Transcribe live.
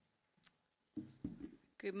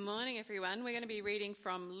Good morning, everyone. We're going to be reading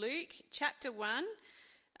from Luke chapter 1,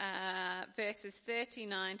 verses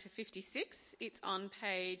 39 to 56. It's on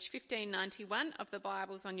page 1591 of the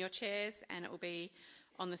Bibles on your chairs, and it will be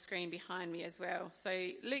on the screen behind me as well. So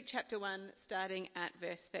Luke chapter 1, starting at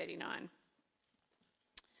verse 39.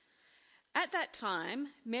 At that time,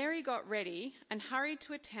 Mary got ready and hurried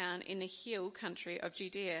to a town in the hill country of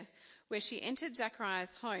Judea, where she entered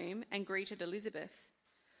Zacharias' home and greeted Elizabeth.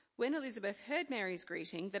 When Elizabeth heard Mary's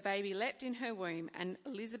greeting, the baby leapt in her womb, and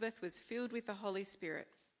Elizabeth was filled with the Holy Spirit.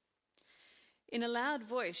 In a loud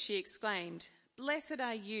voice she exclaimed, "Blessed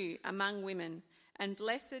are you among women, and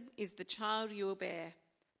blessed is the child you will bear.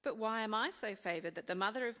 But why am I so favoured that the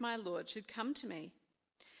mother of my Lord should come to me?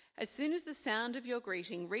 As soon as the sound of your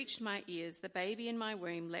greeting reached my ears, the baby in my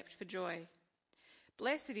womb leapt for joy.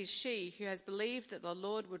 Blessed is she who has believed that the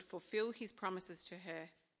Lord would fulfil his promises to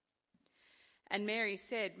her." And Mary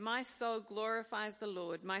said, "My soul glorifies the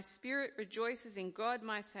Lord. My spirit rejoices in God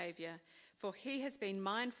my Saviour, for he has been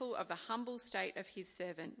mindful of the humble state of his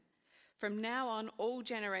servant. From now on all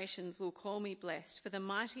generations will call me blessed, for the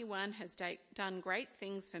Mighty One has done great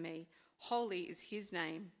things for me. Holy is his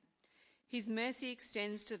name. His mercy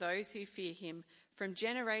extends to those who fear him from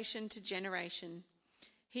generation to generation.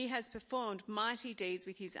 He has performed mighty deeds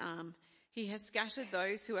with his arm. He has scattered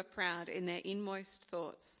those who are proud in their inmost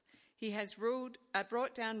thoughts. He has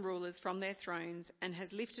brought down rulers from their thrones and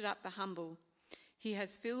has lifted up the humble. He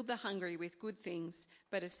has filled the hungry with good things,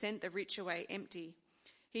 but has sent the rich away empty.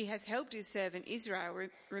 He has helped his servant Israel,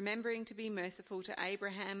 remembering to be merciful to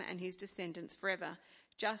Abraham and his descendants forever,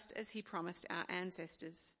 just as he promised our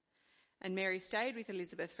ancestors." And Mary stayed with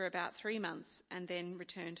Elizabeth for about 3 months and then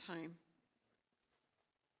returned home.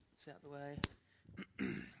 It's out the way.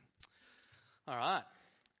 All right.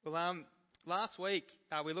 Well, last week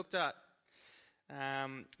we looked at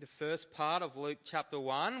the first part of Luke chapter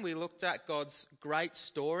 1. We looked at God's great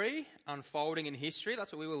story unfolding in history.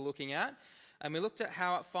 That's what we were looking at. And we looked at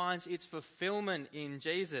how it finds its fulfillment in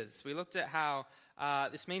Jesus. We looked at how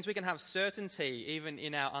this means we can have certainty even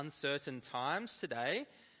in our uncertain times today.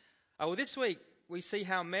 Well, this week we see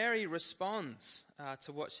how Mary responds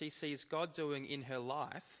to what she sees God doing in her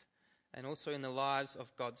life and also in the lives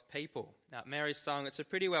of God's people. Now, Mary's song, it's a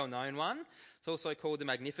pretty well-known one. It's also called the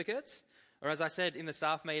Magnificat, or as I said in the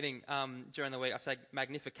staff meeting during the week, I said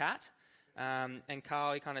Magnificat. And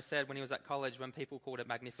Carl, he kind of said when he was at college, when people called it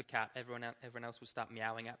Magnificat, everyone else would start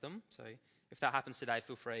meowing at them. So if that happens today,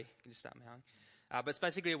 feel free. You can just start meowing. But it's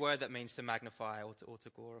basically a word that means to magnify or to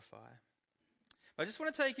glorify. But I just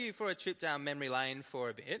want to take you for a trip down memory lane for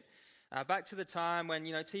a bit. Back to the time when,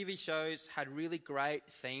 TV shows had really great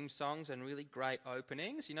theme songs and really great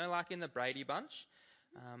openings, like in the Brady Bunch.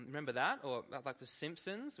 Remember that? Or like The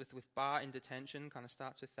Simpsons with Bart in detention, kind of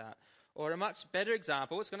starts with that. Or a much better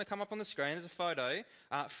example, it's going to come up on the screen, there's a photo,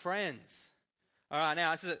 Friends. All right,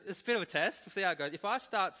 now, it's a bit of a test. We'll see how it goes. If I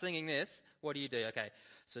start singing this, what do? Okay.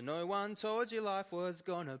 So no one told you life was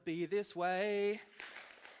going to be this way.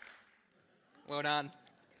 Well done.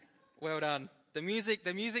 Well done. The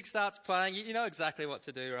music starts playing. You know exactly what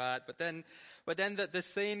to do, right? But then the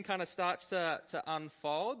scene kind of starts to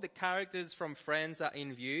unfold. The characters from Friends are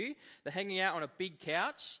in view. They're hanging out on a big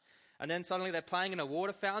couch, and then suddenly they're playing in a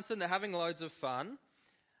water fountain. They're having loads of fun.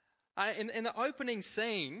 In the opening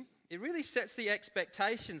scene, it really sets the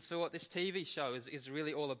expectations for what this TV show is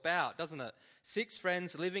really all about, doesn't it? 6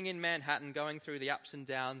 friends living in Manhattan, going through the ups and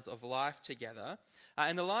downs of life together.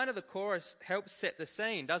 And the line of the chorus helps set the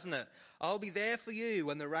scene, doesn't it? I'll be there for you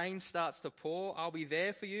when the rain starts to pour. I'll be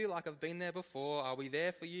there for you like I've been there before. I'll be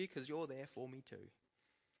there for you because you're there for me too.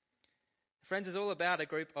 Friends is all about a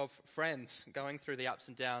group of friends going through the ups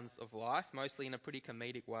and downs of life, mostly in a pretty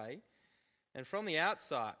comedic way. And from the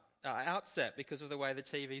outset, because of the way the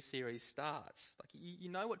TV series starts, you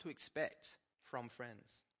know what to expect from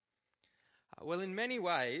Friends. Well, in many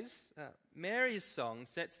ways, Mary's song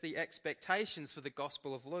sets the expectations for the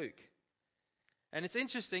Gospel of Luke. And it's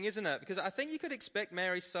interesting, isn't it? Because I think you could expect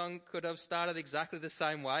Mary's song could have started exactly the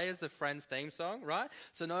same way as the Friends theme song, right?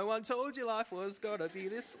 So no one told you life was going to be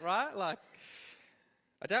this, right?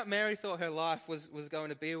 I doubt Mary thought her life was going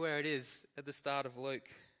to be where it is at the start of Luke.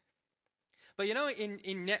 But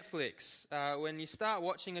in Netflix, when you start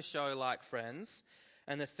watching a show like Friends,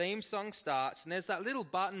 and the theme song starts, and there's that little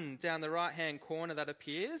button down the right-hand corner that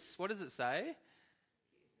appears. What does it say?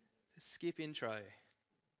 Skip intro.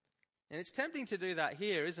 And it's tempting to do that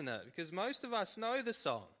here, isn't it? Because most of us know the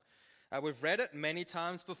song. We've read it many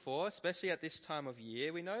times before, especially at this time of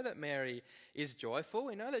year. We know that Mary is joyful.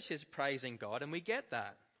 We know that she's praising God, and we get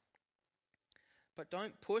that. But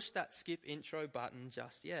don't push that skip intro button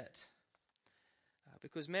just yet.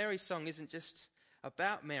 Because Mary's song isn't just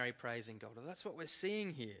about Mary praising God. That's what we're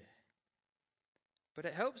seeing here. But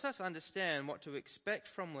it helps us understand what to expect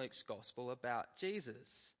from Luke's gospel about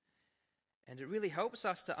Jesus. And it really helps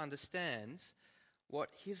us to understand what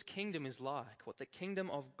his kingdom is like, what the kingdom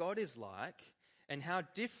of God is like, and how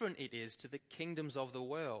different it is to the kingdoms of the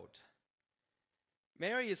world.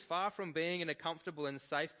 Mary is far from being in a comfortable and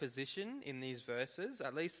safe position in these verses,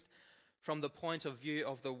 at least from the point of view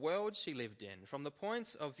of the world she lived in. From the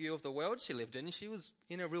point of view of the world she lived in, she was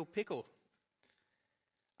in a real pickle.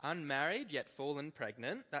 Unmarried, yet fallen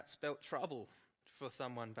pregnant, that spelt trouble for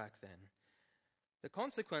someone back then. The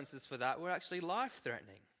consequences for that were actually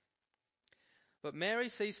life-threatening. But Mary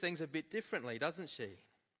sees things a bit differently, doesn't she?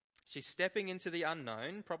 She's stepping into the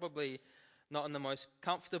unknown, probably not in the most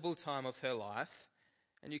comfortable time of her life,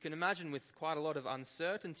 and you can imagine with quite a lot of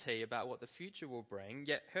uncertainty about what the future will bring,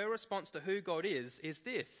 yet her response to who God is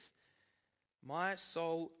this: "My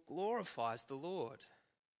soul glorifies the Lord."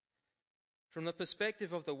 From the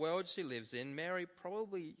perspective of the world she lives in, Mary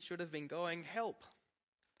probably should have been going, "Help."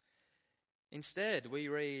 Instead, we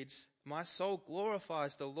read, "My soul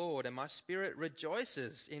glorifies the Lord, and my spirit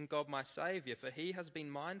rejoices in God my Saviour, for he has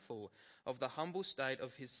been mindful of the humble state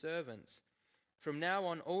of his servant. From now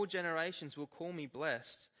on, all generations will call me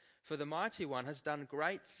blessed, for the Mighty One has done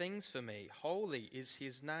great things for me. Holy is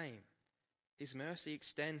his name. His mercy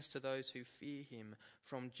extends to those who fear him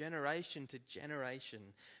from generation to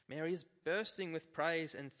generation." Mary is bursting with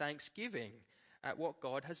praise and thanksgiving at what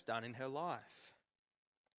God has done in her life.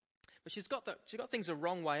 But she's got things the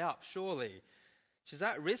wrong way up, surely. She's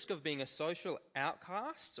at risk of being a social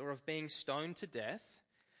outcast or of being stoned to death.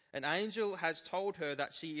 An angel has told her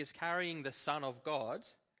that she is carrying the Son of God.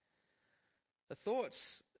 The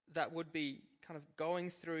thoughts that would be kind of going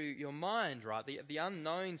through your mind, right? The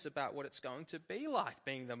unknowns about what it's going to be like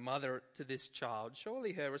being the mother to this child.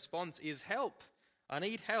 Surely her response is, "Help. I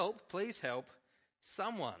need help. Please help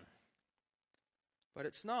someone." But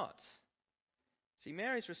it's not. See,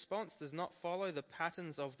 Mary's response does not follow the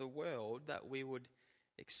patterns of the world that we would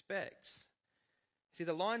expect. See,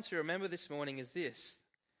 the line to remember this morning is this: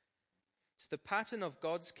 so the pattern of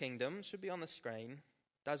God's kingdom, should be on the screen,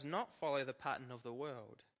 does not follow the pattern of the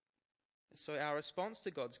world. So our response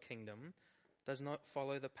to God's kingdom does not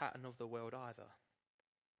follow the pattern of the world either.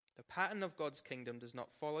 The pattern of God's kingdom does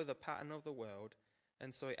not follow the pattern of the world,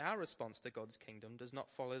 and so our response to God's kingdom does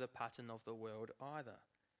not follow the pattern of the world either.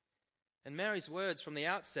 And Mary's words from the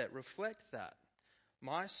outset reflect that.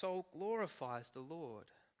 "My soul glorifies the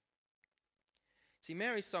Lord." See,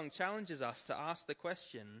 Mary's song challenges us to ask the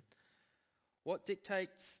question, what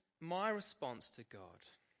dictates my response to God?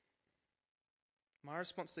 My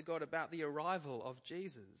response to God about the arrival of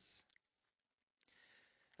Jesus.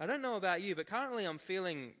 I don't know about you, but currently I'm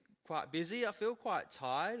feeling quite busy. I feel quite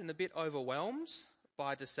tired and a bit overwhelmed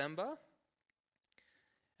by December.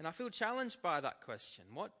 And I feel challenged by that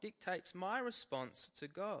question. What dictates my response to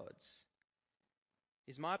God?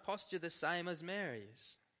 Is my posture the same as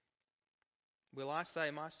Mary's? Will I say,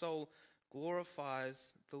 "My soul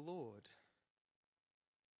glorifies the Lord"?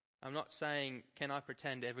 I'm not saying, can I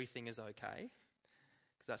pretend everything is okay?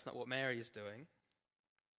 Because that's not what Mary is doing.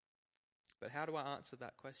 But how do I answer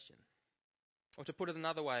that question? Or to put it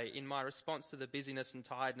another way, in my response to the busyness and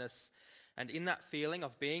tiredness, and in that feeling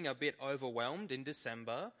of being a bit overwhelmed in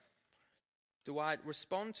December, do I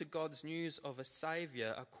respond to God's news of a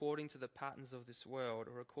Saviour according to the patterns of this world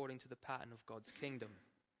or according to the pattern of God's kingdom?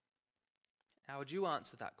 How would you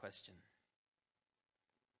answer that question?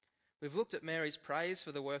 We've looked at Mary's praise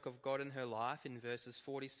for the work of God in her life in verses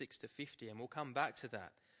 46 to 50, and we'll come back to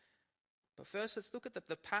that. But first, let's look at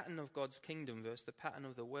the pattern of God's kingdom versus the pattern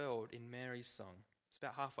of the world in Mary's song. It's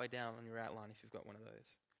about halfway down on your outline if you've got one of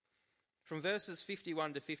those. From verses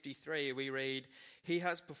 51 to 53, we read, "He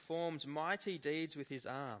has performed mighty deeds with his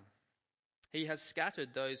arm. He has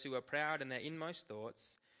scattered those who are proud in their inmost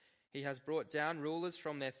thoughts. He has brought down rulers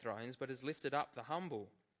from their thrones, but has lifted up the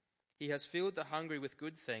humble. He has filled the hungry with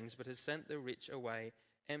good things, but has sent the rich away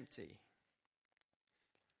empty."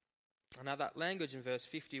 And now that language in verse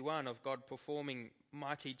 51 of God performing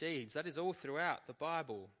mighty deeds, that is all throughout the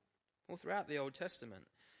Bible, all throughout the Old Testament.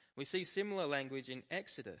 We see similar language in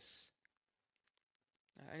Exodus.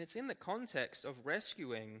 And it's in the context of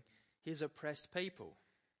rescuing his oppressed people.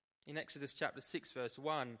 In Exodus chapter 6 verse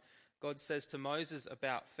 1, God says to Moses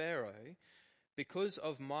about Pharaoh, "Because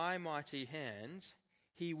of my mighty hand,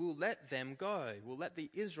 he will let them go," will let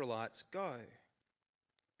the Israelites go.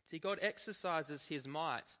 See, God exercises his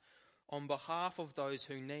might on behalf of those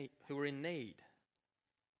who are in need.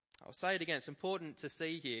 I'll say it again, it's important to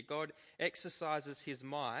see here. God exercises his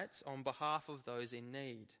might on behalf of those in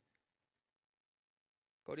need.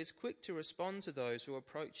 God is quick to respond to those who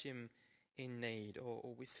approach him in need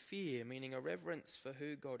or with fear, meaning a reverence for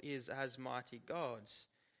who God is as mighty God.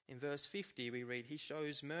 In verse 50 we read, he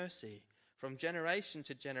shows mercy from generation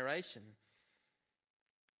to generation.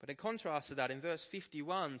 But in contrast to that, in verse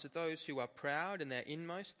 51, to those who are proud in their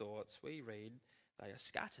inmost thoughts, we read, they are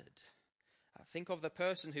scattered. Think of the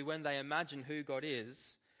person who, when they imagine who God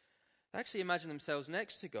is, they actually imagine themselves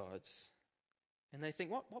next to God. And they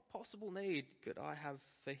think, what possible need could I have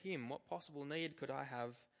for him? What possible need could I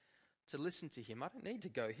have to listen to him? I don't need to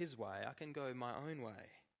go his way. I can go my own way.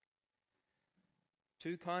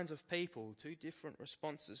 Two kinds of people, two different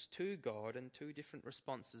responses to God and two different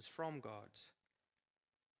responses from God.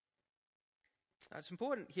 Now, it's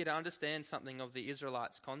important here to understand something of the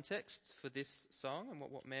Israelites' context for this song and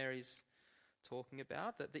what Mary's talking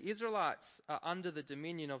about. That the Israelites are under the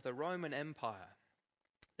dominion of the Roman Empire.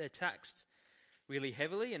 They're taxed really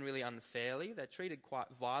heavily and really unfairly. They're treated quite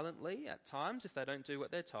violently at times if they don't do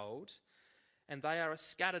what they're told. And they are a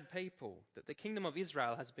scattered people. That the kingdom of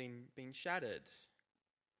Israel has been shattered.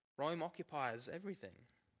 Rome occupies everything.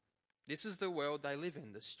 This is the world they live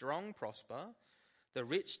in. The strong prosper. The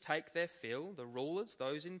rich take their fill. The rulers,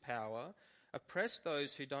 those in power, oppress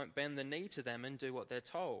those who don't bend the knee to them and do what they're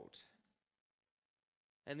told.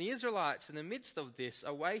 And the Israelites, in the midst of this,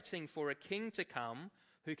 are waiting for a king to come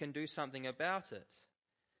who can do something about it.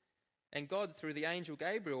 And God, through the angel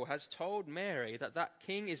Gabriel, has told Mary that that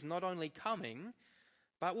king is not only coming,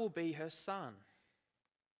 but will be her son.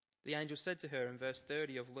 The angel said to her in verse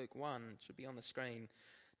 30 of Luke 1, it should be on the screen,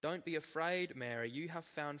 "Don't be afraid, Mary, you have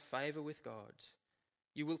found favour with God.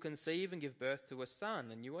 You will conceive and give birth to a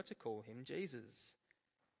son, and you are to call him Jesus.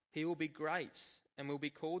 He will be great and will be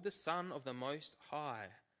called the Son of the Most High.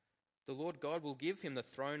 The Lord God will give him the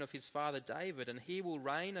throne of his father David, and he will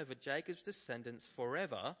reign over Jacob's descendants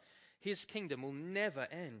forever. His kingdom will never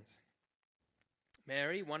end."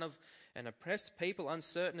 Mary, one of an oppressed people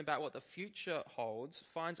uncertain about what the future holds,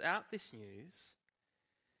 finds out this news.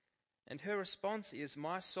 And her response is,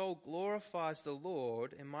 "My soul glorifies the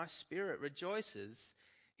Lord, and my spirit rejoices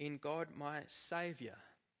in God my Saviour."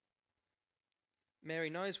 Mary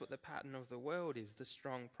knows what the pattern of the world is. The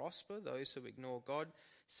strong prosper. Those who ignore God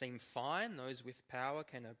seem fine. Those with power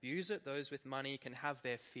can abuse it. Those with money can have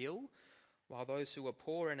their fill, while those who are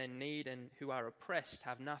poor and in need and who are oppressed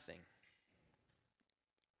have nothing.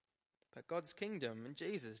 But God's kingdom and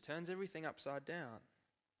Jesus turns everything upside down.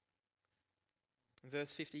 In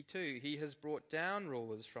verse 52, he has brought down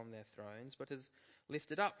rulers from their thrones, but has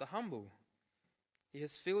lifted up the humble. He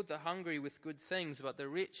has filled the hungry with good things, but the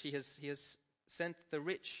rich, he has sent the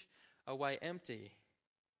rich away empty.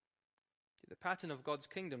 The pattern of God's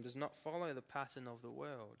kingdom does not follow the pattern of the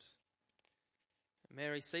world.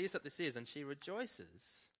 Mary sees that this is, and she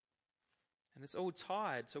rejoices. And it's all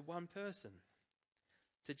tied to one person,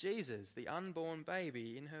 to Jesus, the unborn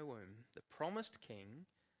baby in her womb, the promised king,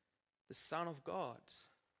 the Son of God.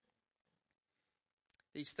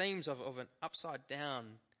 These themes of an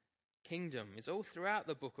upside-down kingdom is all throughout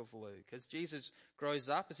the book of Luke, as Jesus grows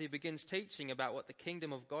up, as he begins teaching about what the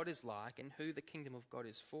kingdom of God is like and who the kingdom of God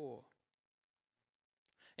is for.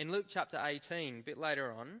 In Luke chapter 18, a bit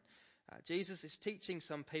later on, Jesus is teaching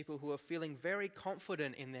some people who are feeling very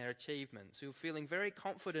confident in their achievements, who are feeling very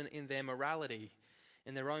confident in their morality,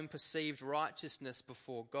 in their own perceived righteousness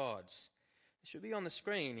before God. It should be on the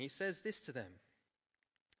screen. He says this to them.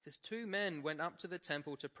 There's two men went up to the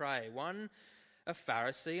temple to pray, one a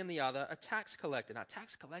Pharisee and the other a tax collector. Now,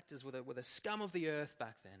 tax collectors were the scum of the earth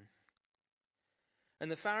back then.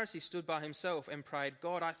 And the Pharisee stood by himself and prayed,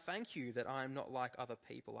 "God, I thank you that I am not like other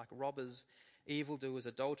people, like robbers, evildoers,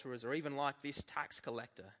 adulterers, or even like this tax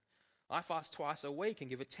collector. I fast twice a week and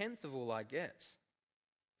give a tenth of all I get."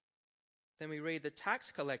 Then we read, the tax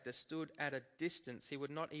collector stood at a distance. He would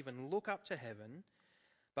not even look up to heaven,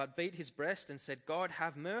 but beat his breast and said, "God,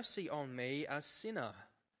 have mercy on me, a sinner."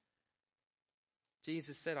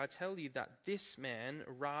 Jesus said, "I tell you that this man,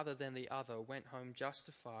 rather than the other, went home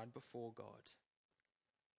justified before God.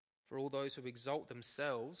 For all those who exalt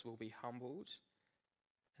themselves will be humbled,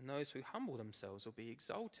 and those who humble themselves will be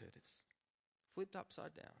exalted." It's flipped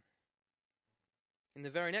upside down. In the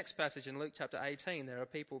very next passage in Luke chapter 18, there are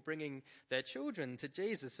people bringing their children to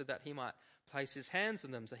Jesus so that he might place his hands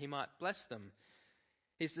on them, so he might bless them.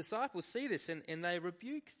 His disciples see this and they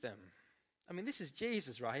rebuke them. I mean, this is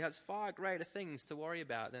Jesus, right? He has far greater things to worry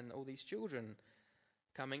about than all these children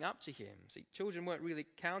coming up to him. See, children weren't really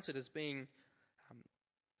counted as being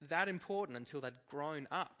that important until they'd grown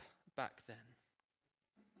up back then.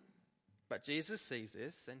 But Jesus sees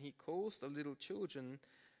this and he calls the little children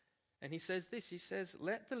and he says this, he says,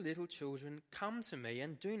 "Let the little children come to me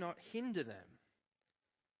and do not hinder them.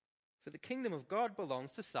 For the kingdom of God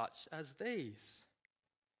belongs to such as these.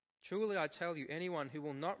 Truly I tell you, anyone who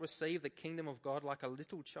will not receive the kingdom of God like a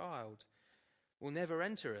little child will never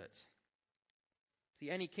enter it." See,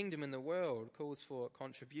 any kingdom in the world calls for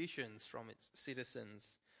contributions from its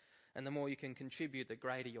citizens. And the more you can contribute, the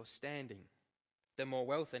greater your standing. The more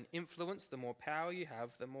wealth and influence, the more power you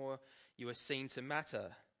have, the more you are seen to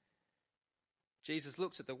matter. Jesus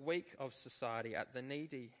looks at the weak of society, at the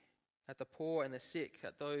needy, at the poor and the sick,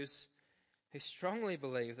 at those who strongly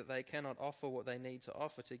believe that they cannot offer what they need to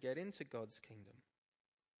offer to get into God's kingdom.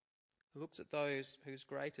 He looks at those whose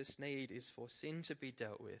greatest need is for sin to be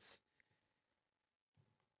dealt with.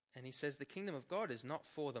 And he says the kingdom of God is not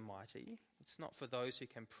for the mighty. It's not for those who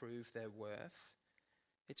can prove their worth.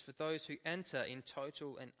 It's for those who enter in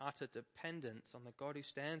total and utter dependence on the God who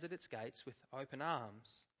stands at its gates with open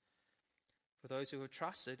arms. For those who have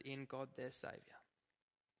trusted in God their Saviour.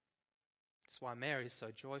 That's why Mary is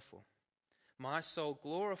so joyful. "My soul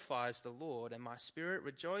glorifies the Lord, and my spirit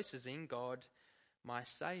rejoices in God, my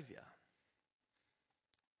Saviour."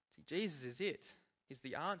 See, Jesus is it. He's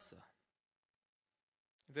the answer.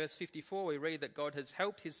 In verse 54, we read that God has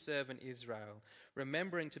helped his servant Israel,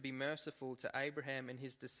 remembering to be merciful to Abraham and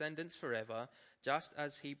his descendants forever, just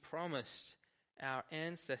as he promised our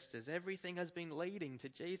ancestors. Everything has been leading to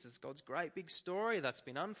Jesus. God's great big story that's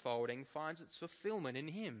been unfolding finds its fulfillment in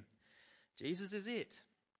him. Jesus is it.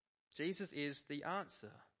 Jesus is the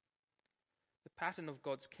answer. The pattern of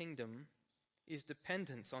God's kingdom is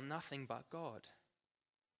dependence on nothing but God.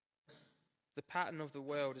 The pattern of the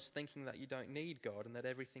world is thinking that you don't need God and that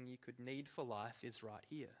everything you could need for life is right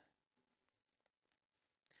here.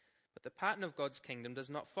 But the pattern of God's kingdom does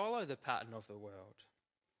not follow the pattern of the world.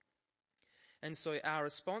 And so our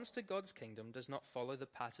response to God's kingdom does not follow the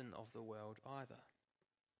pattern of the world either.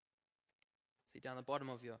 See, down the bottom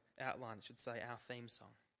of your outline, it should say our theme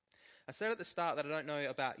song. I said at the start that I don't know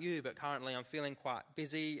about you, but currently I'm feeling quite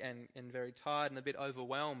busy and very tired and a bit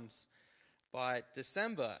overwhelmed by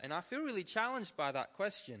December. And I feel really challenged by that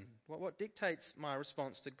question. What dictates my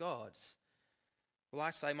response to God? Will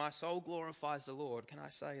I say, "My soul glorifies the Lord"? Can I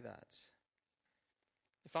say that?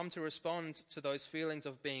 If I'm to respond to those feelings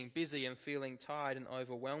of being busy and feeling tired and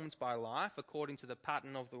overwhelmed by life according to the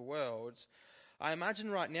pattern of the world, I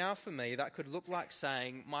imagine right now for me that could look like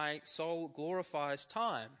saying, "My soul glorifies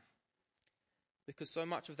time." Because so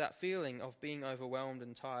much of that feeling of being overwhelmed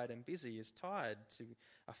and tired and busy is tied to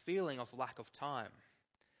a feeling of lack of time.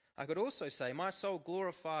 I could also say, "My soul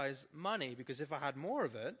glorifies money," because if I had more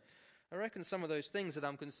of it, I reckon some of those things that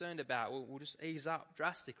I'm concerned about will just ease up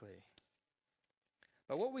drastically.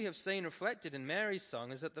 But what we have seen reflected in Mary's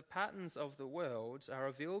song is that the patterns of the world are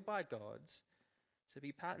revealed by God to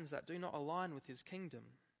be patterns that do not align with his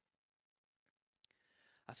kingdom.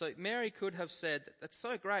 So Mary could have said, "That's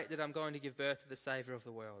so great that I'm going to give birth to the Saviour of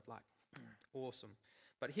the world." Like, awesome.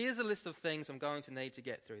 But here's a list of things I'm going to need to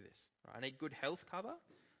get through this. Right? I need good health cover.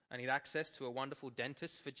 I need access to a wonderful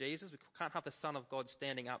dentist for Jesus. We can't have the Son of God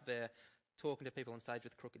standing up there talking to people on stage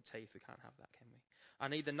with crooked teeth. We can't have that, can we? I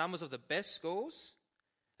need the numbers of the best schools.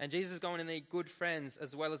 And Jesus is going to need good friends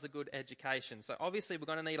as well as a good education. So obviously we're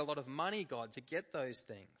going to need a lot of money, God, to get those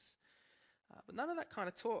things. But none of that kind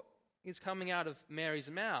of talk is coming out of Mary's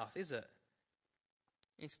mouth, is it?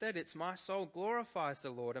 Instead, it's, "My soul glorifies the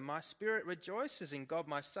Lord, and my spirit rejoices in God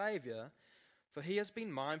my Saviour, for he has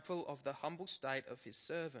been mindful of the humble state of his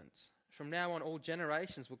servant. From now on all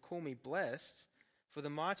generations will call me blessed, for the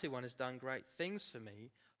Mighty One has done great things for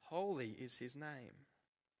me. Holy is his name."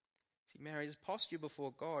 See, Mary's posture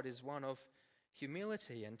before God is one of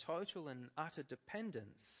humility and total and utter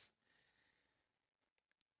dependence.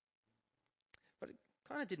 But it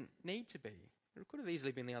kind of didn't need to be. It could have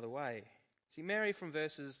easily been the other way. See, Mary from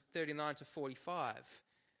verses 39 to 45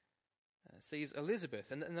 sees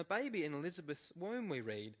Elizabeth, and the baby in Elizabeth's womb, we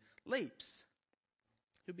read, leaps.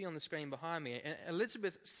 It'll be on the screen behind me. And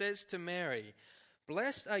Elizabeth says to Mary,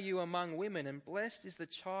 "Blessed are you among women, and blessed is the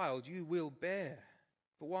child you will bear.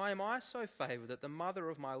 But why am I so favoured that the mother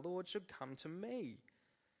of my Lord should come to me?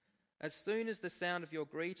 As soon as the sound of your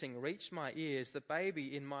greeting reached my ears, the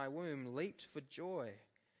baby in my womb leaped for joy.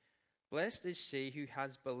 Blessed is she who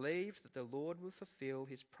has believed that the Lord will fulfill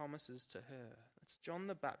his promises to her." That's John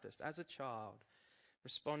the Baptist as a child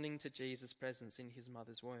responding to Jesus' presence in his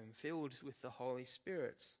mother's womb, filled with the Holy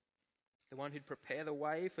Spirit, the one who'd prepare the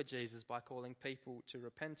way for Jesus by calling people to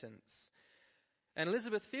repentance. And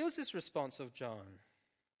Elizabeth feels this response of John.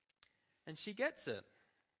 And she gets it.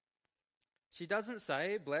 She doesn't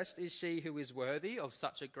say, blessed is she who is worthy of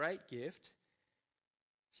such a great gift.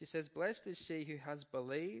 She says, blessed is she who has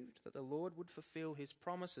believed that the Lord would fulfill his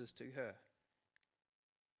promises to her.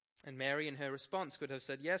 And Mary, in her response, could have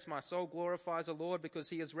said, yes, my soul glorifies the Lord because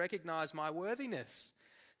he has recognized my worthiness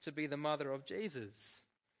to be the mother of Jesus.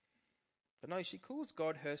 But no, she calls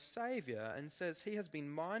God her Saviour and says he has been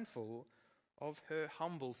mindful of her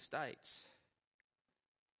humble state.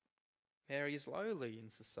 Mary is lowly in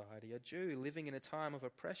society, a Jew living in a time of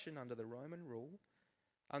oppression under the Roman rule,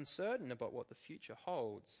 uncertain about what the future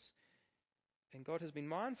holds. And God has been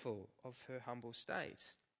mindful of her humble state.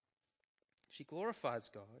 She glorifies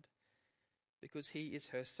God because he is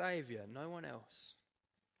her Saviour, no one else.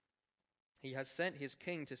 He has sent his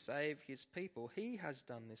King to save his people. He has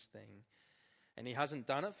done this thing. And he hasn't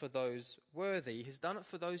done it for those worthy. He's done it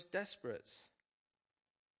for those desperate.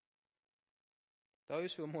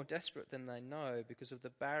 Those who are more desperate than they know because of the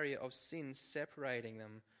barrier of sin separating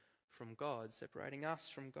them from God, separating us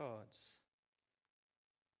from God.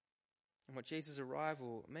 And what Jesus'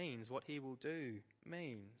 arrival means, what he will do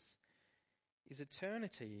means, is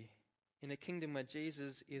eternity in a kingdom where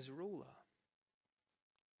Jesus is ruler,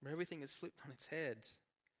 where everything is flipped on its head,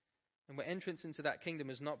 and where entrance into that kingdom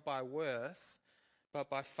is not by worth, but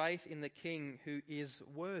by faith in the King who is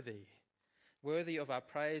worthy, worthy of our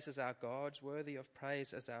praise as our God, worthy of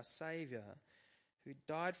praise as our Saviour, who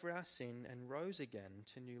died for our sin and rose again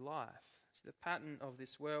to new life. So the pattern of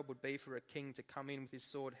this world would be for a king to come in with his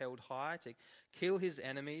sword held high, to kill his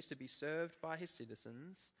enemies, to be served by his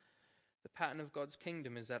citizens. The pattern of God's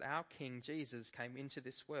kingdom is that our King Jesus came into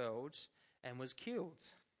this world and was killed,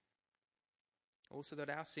 also that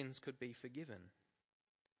our sins could be forgiven.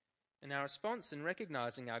 And our response in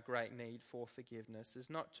recognizing our great need for forgiveness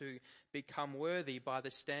is not to become worthy by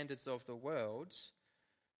the standards of the world.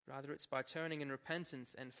 Rather, it's by turning in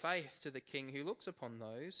repentance and faith to the King who looks upon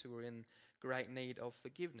those who are in great need of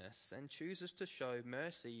forgiveness and chooses to show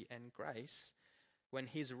mercy and grace when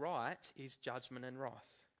his right is judgment and wrath.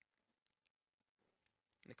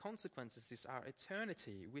 And the consequences are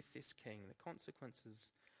eternity with this King. The consequences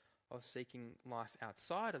of seeking life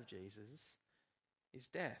outside of Jesus is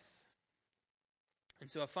death. And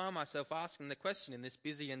so I find myself asking the question in this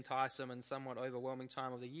busy and tiresome and somewhat overwhelming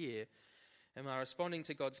time of the year, am I responding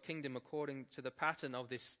to God's kingdom according to the pattern of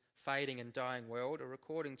this fading and dying world, or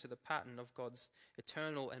according to the pattern of God's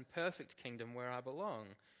eternal and perfect kingdom where I belong,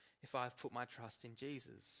 if I've put my trust in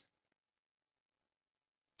Jesus?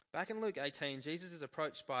 Back in Luke 18, Jesus is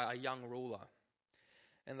approached by a young ruler.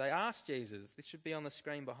 And they ask Jesus, this should be on the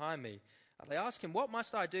screen behind me, they ask him, what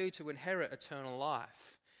must I do to inherit eternal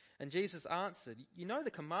life? And Jesus answered, you know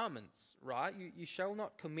the commandments, right? You shall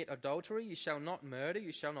not commit adultery, you shall not murder,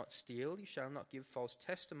 you shall not steal, you shall not give false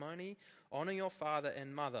testimony, honour your father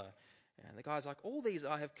and mother. And the guy's like, all these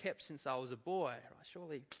I have kept since I was a boy. Right,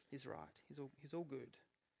 surely he's right, he's all good.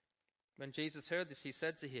 When Jesus heard this, he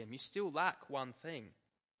said to him, you still lack one thing.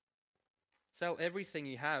 Sell everything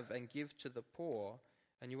you have and give to the poor,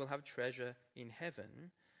 and you will have treasure in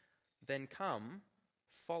heaven. Then come,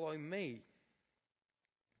 follow me.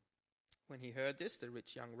 When he heard this, the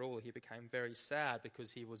rich young ruler, he became very sad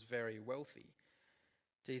because he was very wealthy.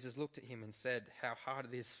 Jesus looked at him and said, how hard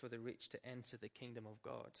it is for the rich to enter the kingdom of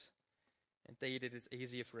God. Indeed, it is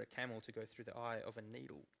easier for a camel to go through the eye of a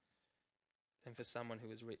needle than for someone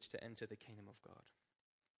who is rich to enter the kingdom of God.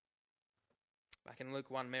 Back in Luke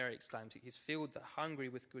 1, Mary exclaims, he's filled the hungry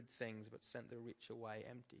with good things, but sent the rich away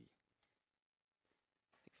empty.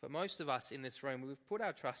 For most of us in this room, we've put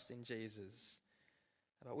our trust in Jesus.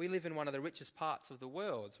 But we live in one of the richest parts of the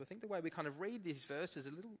world. So I think the way we kind of read these verses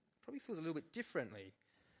probably feels a little bit differently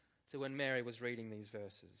to when Mary was reading these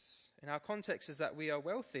verses. And our context is that we are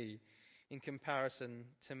wealthy in comparison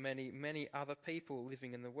to many, many other people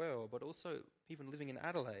living in the world, but also even living in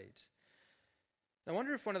Adelaide. I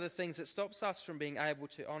wonder if one of the things that stops us from being able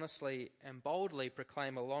to honestly and boldly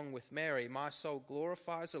proclaim along with Mary, my soul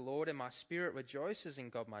glorifies the Lord and my spirit rejoices in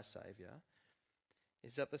God my Saviour,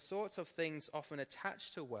 is that the sorts of things often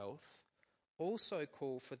attached to wealth also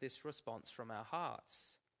call for this response from our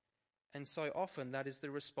hearts. And so often that is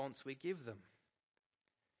the response we give them.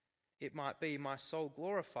 It might be, my soul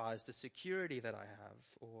glorifies the security that I have,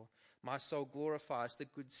 or my soul glorifies the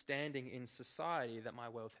good standing in society that my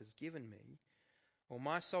wealth has given me, or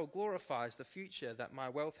my soul glorifies the future that my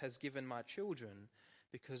wealth has given my children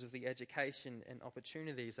because of the education and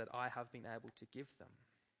opportunities that I have been able to give them.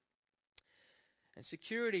 And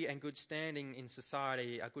security and good standing in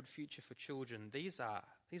society, a good future for children, these are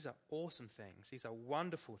awesome things. These are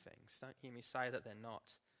wonderful things. Don't hear me say that they're not.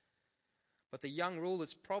 But the young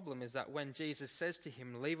ruler's problem is that when Jesus says to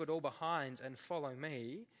him, "Leave it all behind and follow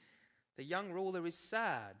me," the young ruler is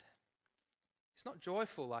sad. He's not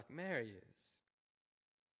joyful like Mary is.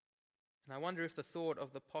 And I wonder if the thought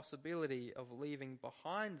of the possibility of leaving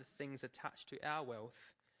behind the things attached to our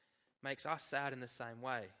wealth makes us sad in the same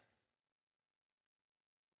way.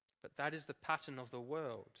 But that is the pattern of the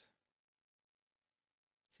world.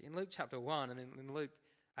 See, in Luke chapter 1 and in Luke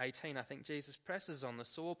 18, I think Jesus presses on the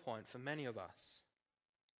sore point for many of us.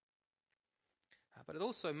 But it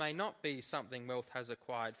also may not be something wealth has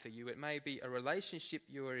acquired for you. It may be a relationship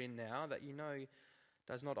you are in now that you know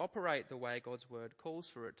does not operate the way God's word calls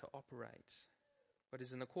for it to operate, but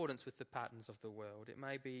is in accordance with the patterns of the world. It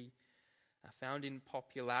may be found in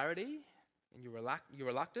popularity, in your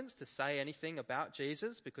reluctance to say anything about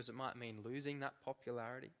Jesus because it might mean losing that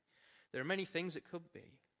popularity. There are many things it could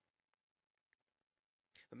be.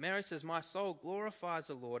 But Mary says, "My soul glorifies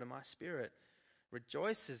the Lord, and my spirit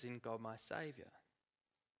rejoices in God my Saviour."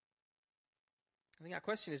 I think our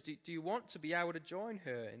question is, do you want to be able to join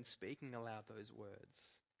her in speaking aloud those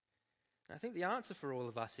words? And I think the answer for all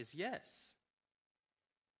of us is yes.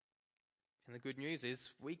 And the good news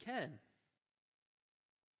is we can.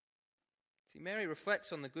 See, Mary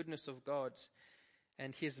reflects on the goodness of God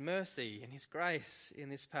and his mercy and his grace in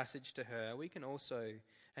this passage to her. We can also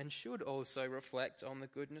and should also reflect on the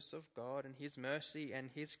goodness of God and his mercy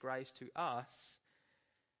and his grace to us,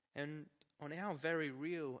 and on our very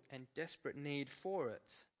real and desperate need for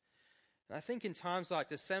it. And I think in times like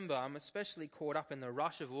December, I'm especially caught up in the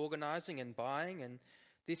rush of organising and buying, and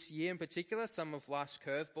this year in particular, some of life's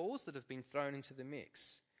curveballs that have been thrown into the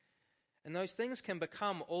mix. And those things can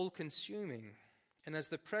become all-consuming. And as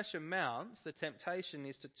the pressure mounts, the temptation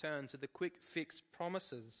is to turn to the quick fix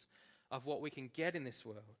promises of what we can get in this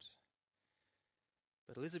world.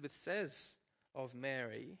 But Elizabeth says of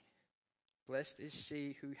Mary, "Blessed is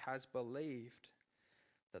she who has believed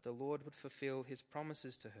that the Lord would fulfill his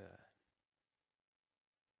promises to her."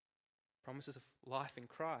 Promises of life in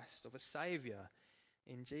Christ, of a Saviour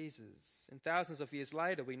in Jesus. And thousands of years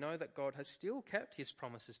later, we know that God has still kept his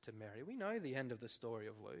promises to Mary. We know the end of the story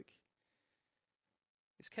of Luke.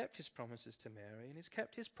 He's kept his promises to Mary, and he's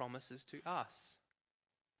kept his promises to us.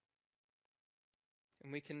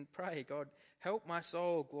 And we can pray, "God, help my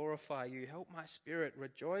soul glorify you. Help my spirit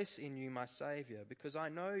rejoice in you, my Saviour, because I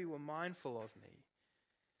know you are mindful of me.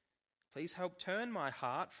 Please help turn my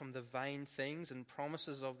heart from the vain things and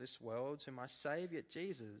promises of this world to my Saviour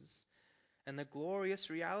Jesus and the glorious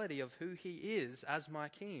reality of who he is as my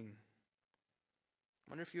King." I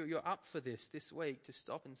wonder if you're up for this week, to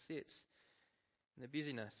stop and sit in the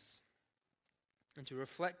busyness and to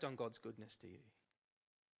reflect on God's goodness to you.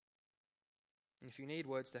 And if you need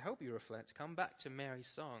words to help you reflect, come back to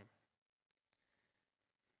Mary's song.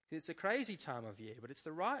 It's a crazy time of year, but it's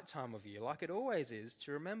the right time of year, like it always is,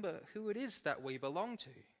 to remember who it is that we belong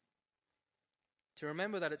to. To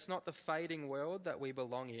remember that it's not the fading world that we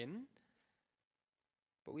belong in,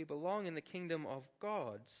 but we belong in the kingdom of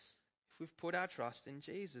God if we've put our trust in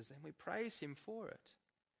Jesus, and we praise him for it.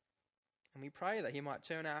 And we pray that he might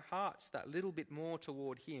turn our hearts that little bit more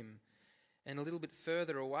toward him and a little bit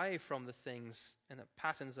further away from the things and the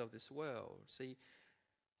patterns of this world. See,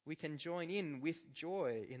 we can join in with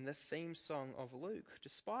joy in the theme song of Luke,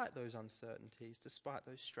 despite those uncertainties, despite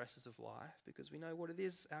those stresses of life, because we know what it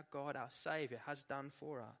is our God, our Saviour, has done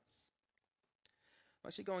for us. I'm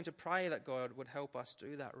actually going to pray that God would help us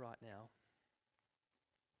do that right now.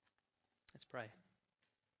 Let's pray.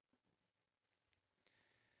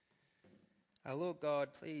 Our Lord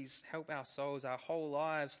God, please help our souls, our whole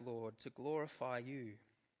lives, Lord, to glorify you.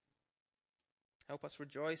 Help us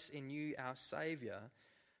rejoice in you, our Saviour,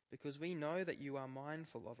 because we know that you are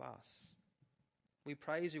mindful of us. We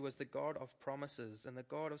praise you as the God of promises and the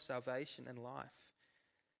God of salvation and life.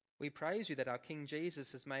 We praise you that our King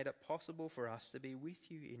Jesus has made it possible for us to be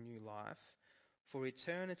with you in new life for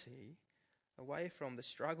eternity, away from the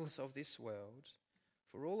struggles of this world,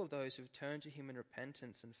 for all of those who've turned to him in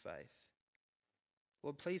repentance and faith.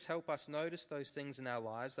 Lord, please help us notice those things in our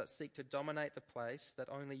lives that seek to dominate the place that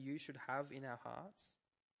only you should have in our hearts.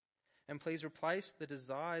 And please replace the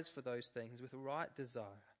desires for those things with right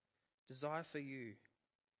desire for you.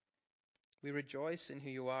 We rejoice in who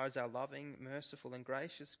you are as our loving, merciful and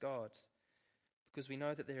gracious God, because we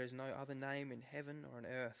know that there is no other name in heaven or on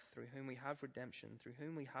earth through whom we have redemption, through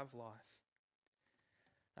whom we have life.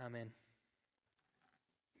 Amen.